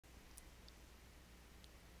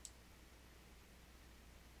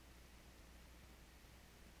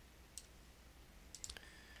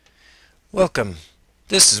Welcome.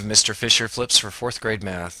 This is Mr. Fisher Flips for 4th grade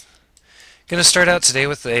math. Going to start out today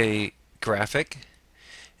with a graphic.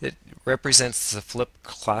 It represents the Flip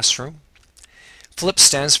classroom. Flip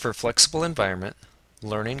stands for Flexible Environment,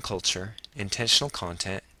 Learning Culture, Intentional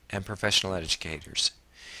Content, and Professional Educators.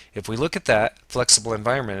 If we look at that, flexible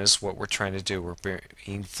environment is what we're trying to do. We're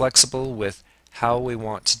being flexible with how we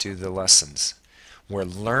want to do the lessons. We're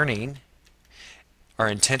learning. Our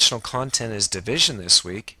intentional content is division this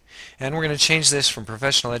week, and we're going to change this from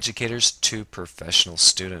professional educators to professional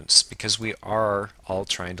students because we are all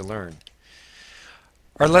trying to learn.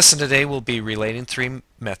 Our lesson today will be relating three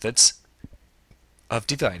methods of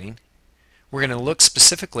dividing. We're going to look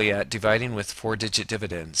specifically at dividing with 4-digit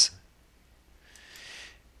dividends.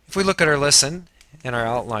 If we look at our lesson and our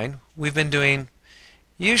outline, we've been doing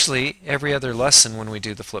usually every other lesson when we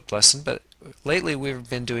do the flipped lesson, but lately we've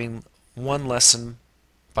been doing one lesson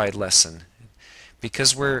by lesson.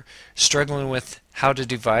 Because we're struggling with how to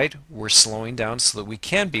divide, we're slowing down so that we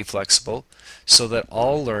can be flexible, so that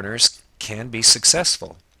all learners can be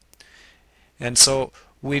successful. And so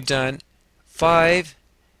we've done 5,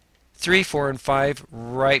 3, 4, and 5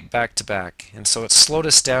 right back to back. And so it slowed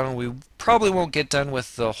us down, and we probably won't get done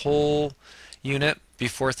with the whole unit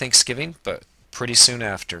before Thanksgiving, but pretty soon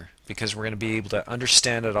after, because we're going to be able to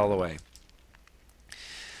understand it all the way.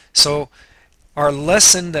 So our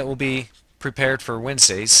lesson that will be prepared for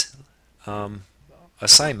Wednesday's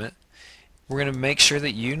assignment, we're going to make sure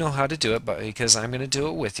that you know how to do it, because I'm going to do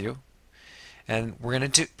it with you. And we're going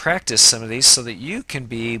to practice some of these so that you can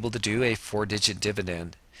be able to do a 4-digit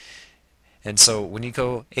dividend. And so when you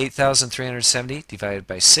go 8,370 divided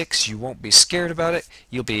by 6, you won't be scared about it.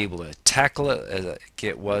 You'll be able to tackle it as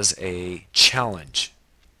it was a challenge.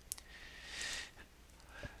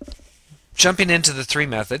 Jumping into the three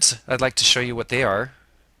methods, I'd like to show you what they are.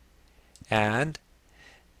 And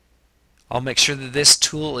I'll make sure that this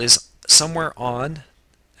tool is somewhere on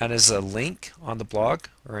and as a link on the blog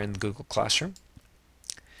or in the Google Classroom.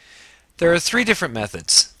 There are three different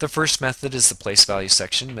methods. The first method is the place value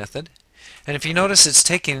section method. And if you notice, it's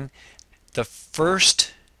taking the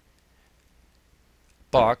first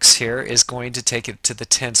box here is going to take it to the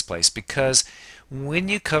tens place, because when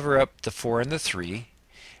you cover up the 4 and the 3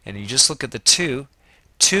 and you just look at the 2,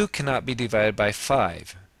 2 cannot be divided by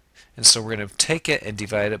 5. And so we're going to take it and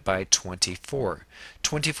divide it by 24.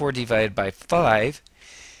 24 divided by 5,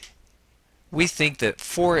 we think that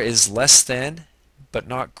 4 is less than but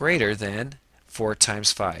not greater than 4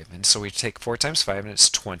 times 5. And so we take 4 times 5 and it's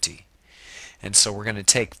 20. And so we're going to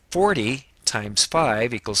take 40 times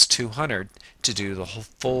 5 equals 200 to do the whole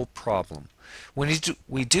full problem. When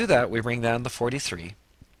we do that, we bring down the 43.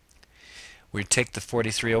 We take the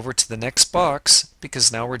 43 over to the next box,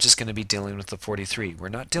 because now we're just going to be dealing with the 43. We're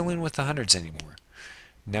not dealing with the hundreds anymore.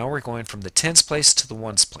 Now we're going from the tens place to the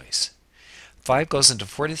ones place. 5 goes into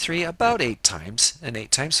 43 about 8 times, and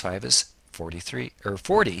 8 times 5 is 43 or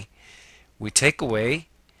 40. We take away,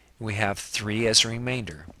 we have 3 as a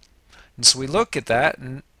remainder. And so we look at that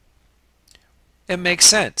and it makes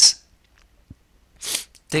sense.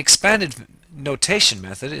 The expanded notation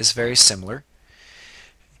method is very similar.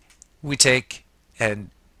 We take and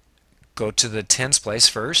go to the tens place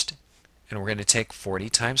first, and we're going to take 40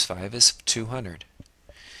 times 5 is 200.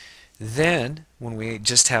 Then when we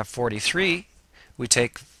just have 43, we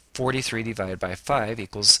take 43 divided by 5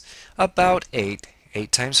 equals about 8.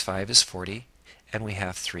 8 times 5 is 40, and we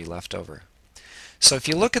have 3 left over. So if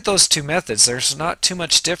you look at those two methods, there's not too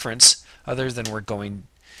much difference other than we're going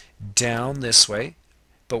down this way,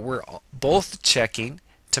 but we're both checking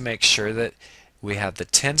to make sure that we have the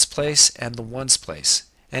tens place and the ones place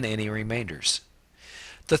and any remainders.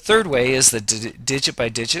 The third way is the digit by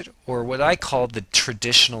digit, or what I call the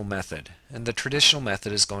traditional method. And the traditional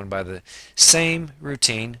method is going by the same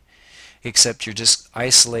routine, except you're just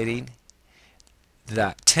isolating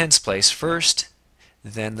that tens place first,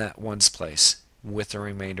 then that ones place with a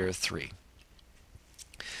remainder of 3.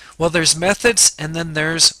 Well, there's methods and then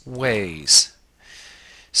there's ways.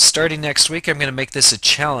 Starting next week, I'm going to make this a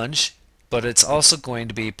challenge, but it's also going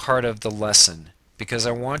to be part of the lesson, because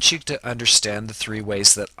I want you to understand the 3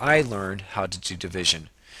 ways that I learned how to do division.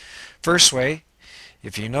 First way,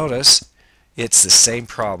 if you notice, it's the same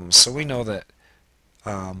problem. So we know that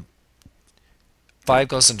 5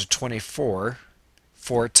 goes into 24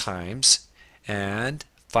 4 times, and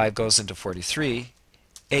 5 goes into 43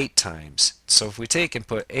 8 times. So if we take and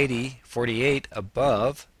put 48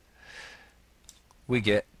 above, we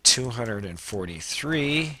get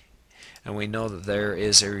 243. And we know that there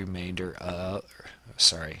is a remainder of,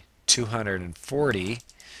 240.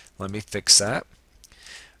 Let me fix that.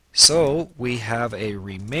 So we have a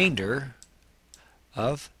remainder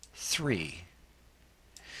of 3.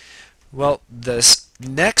 Well, this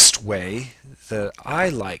next way that I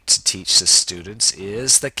like to teach the students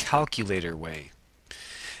is the calculator way.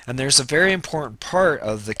 And there's a very important part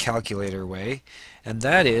of the calculator way, and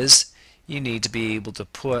that is you need to be able to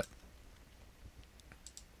put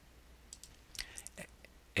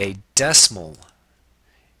a decimal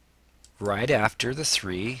right after the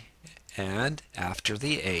 3 and after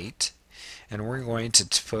the 8, and we're going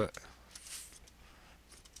to put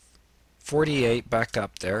 48 back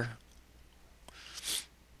up there.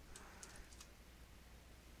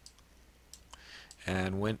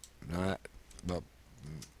 And when well,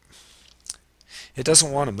 it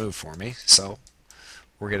doesn't want to move for me, so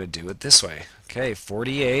we're going to do it this way. Okay,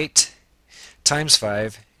 48 times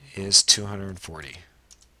 5 is 240.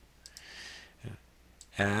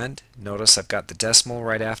 And notice I've got the decimal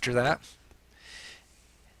right after that.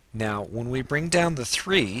 Now, when we bring down the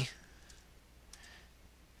 3,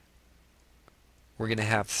 we're going to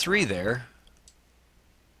have 3 there.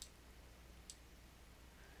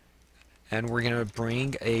 And we're going to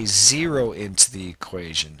bring a 0 into the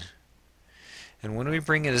equation. And when we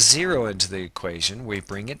bring a 0 into the equation, we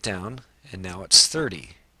bring it down, and now it's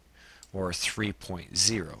 30, or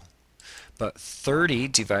 3.0. But 30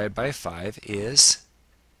 divided by 5 is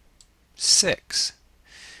 6.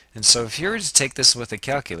 And so if you were to take this with a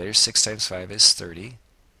calculator, 6 times 5 is 30.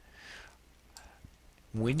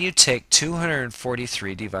 When you take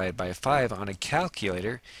 243 divided by 5 on a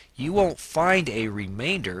calculator, you won't find a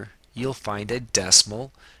remainder, you'll find a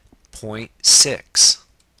decimal 0.6.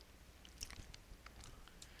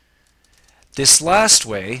 This last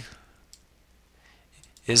way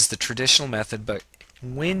is the traditional method, but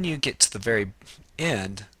when you get to the very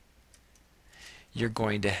end, you're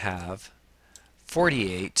going to have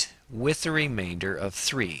 48 with a remainder of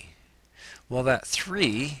 3. Well, that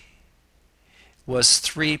 3 was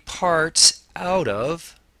 3 parts out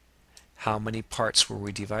of, how many parts were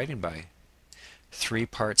we dividing by? 3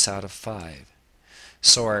 parts out of 5.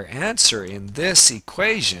 So our answer in this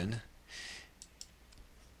equation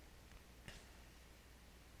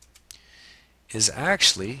is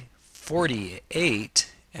actually 48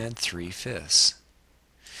 3/5.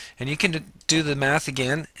 And you can do the math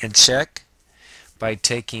again and check by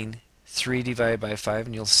taking 3 divided by 5,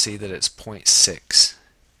 and you'll see that it's 0.6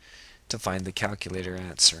 to find the calculator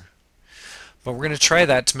answer. But we're going to try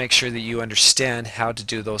that to make sure that you understand how to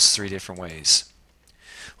do those 3 different ways.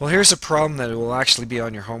 Well, here's a problem that will actually be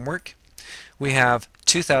on your homework. We have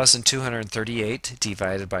 2,238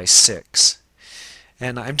 divided by 6.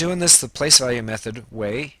 And I'm doing this the place value method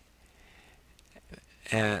way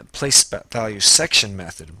and place value section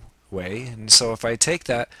method way. And so if I take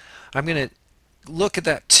that, I'm going to look at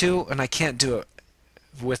that 2, and I can't do it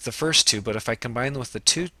with the first 2, but if I combine them with the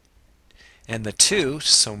 2 and the 2,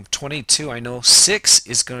 so 22, I know 6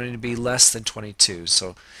 is going to be less than 22.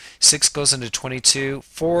 So 6 goes into 22.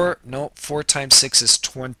 4 times 6 is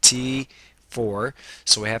 24.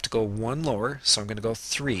 So we have to go 1 lower. So I'm going to go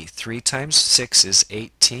 3. 3 times 6 is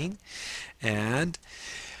 18. And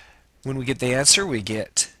when we get the answer, we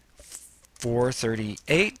get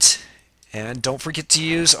 438. And don't forget to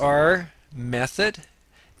use our method: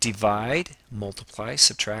 divide, multiply,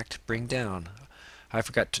 subtract, bring down. I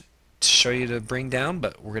forgot to show you to bring down,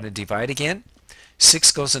 but we're going to divide again.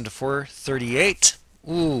 6 goes into 438.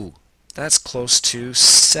 Ooh, that's close to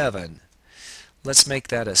 7. Let's make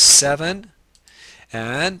that a 7.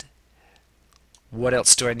 And what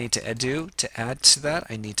else do I need to do to add to that?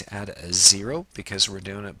 I need to add a 0 because we're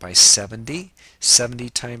doing it by 70. 70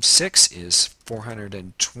 times 6 is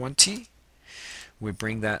 420. We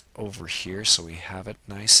bring that over here so we have it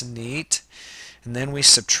nice and neat. And then we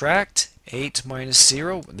subtract 8 minus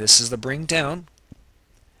 0. This is the bring down.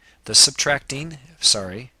 The subtracting,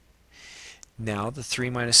 sorry. Now the 3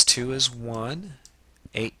 minus 2 is 1.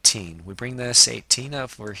 18. We bring this 18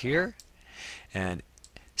 over here. And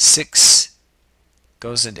 6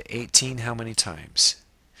 goes into 18 how many times?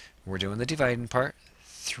 We're doing the dividing part.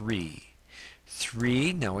 3.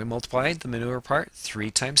 3, now we multiply the manure part.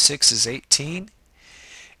 3 times 6 is 18.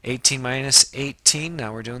 18 minus 18,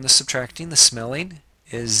 now we're doing the subtracting. The smelling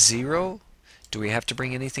is 0. Do we have to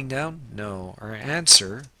bring anything down? No. Our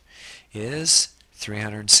answer is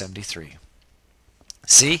 373.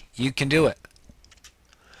 See, you can do it.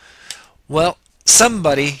 Well,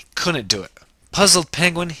 somebody couldn't do it. Puzzled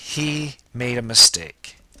Penguin, he made a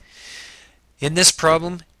mistake. In this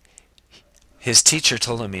problem, his teacher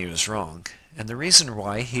told him he was wrong. And the reason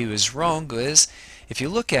why he was wrong is, if you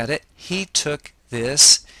look at it, he took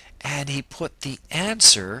this and he put the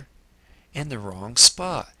answer in the wrong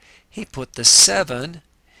spot. He put the 7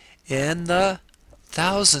 in the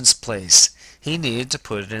thousands place. He needed to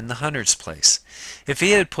put it in the hundreds place. If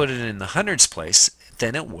he had put it in the hundreds place,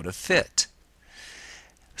 then it would have fit.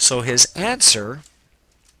 So his answer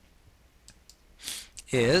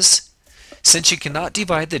is, since you cannot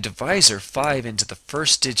divide the divisor 5 into the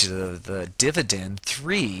first digit of the dividend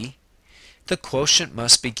 3, the quotient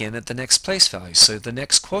must begin at the next place value. So the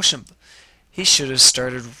next quotient, he should have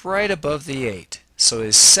started right above the 8. So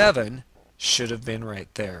his 7 should have been right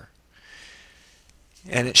there.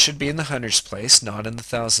 And it should be in the hundreds place, not in the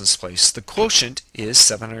thousands place. The quotient is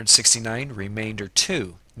 769 remainder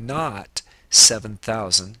 2, not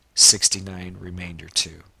 7,069 remainder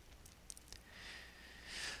 2.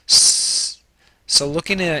 So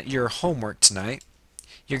looking at your homework tonight,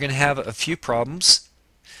 you're going to have a few problems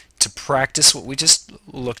to practice what we just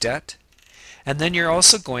looked at. And then you're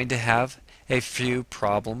also going to have a few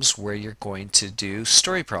problems where you're going to do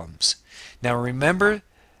story problems. Now remember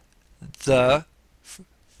the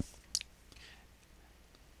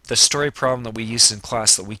story problem that we used in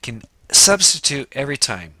class that we can substitute every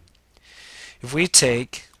time. If we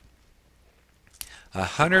take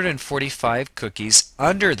 145 cookies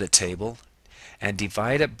under the table and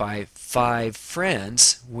divide it by 5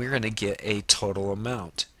 friends, we're going to get a total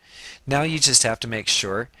amount. Now you just have to make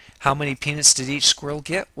sure, how many peanuts did each squirrel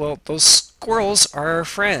get? Well, those squirrels are our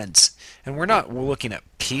friends. And we're looking at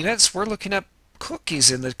peanuts, we're looking at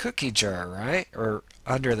cookies in the cookie jar, right? Or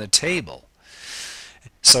under the table.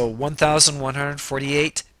 So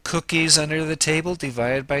 1,148 cookies under the table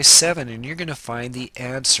divided by 7, and you're going to find the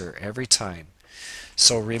answer every time.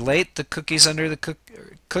 So relate the cookies under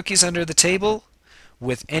the table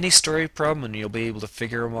with any story problem, and you'll be able to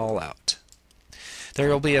figure them all out. There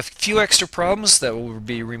will be a few extra problems that will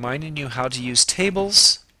be reminding you how to use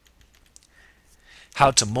tables,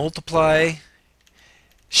 how to multiply,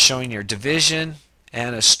 showing your division,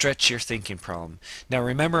 and a stretch your thinking problem. Now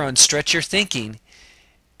remember, on stretch your thinking,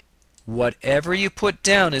 whatever you put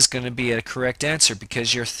down is going to be a correct answer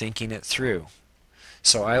because you're thinking it through.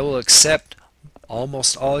 So I will accept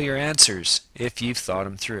almost all your answers if you've thought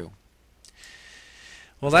them through.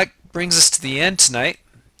 Well, that brings us to the end tonight.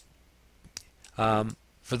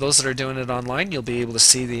 For those that are doing it online, you'll be able to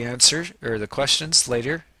see the answer or the questions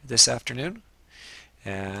later this afternoon.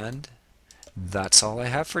 And that's all I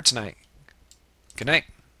have for tonight. Good night.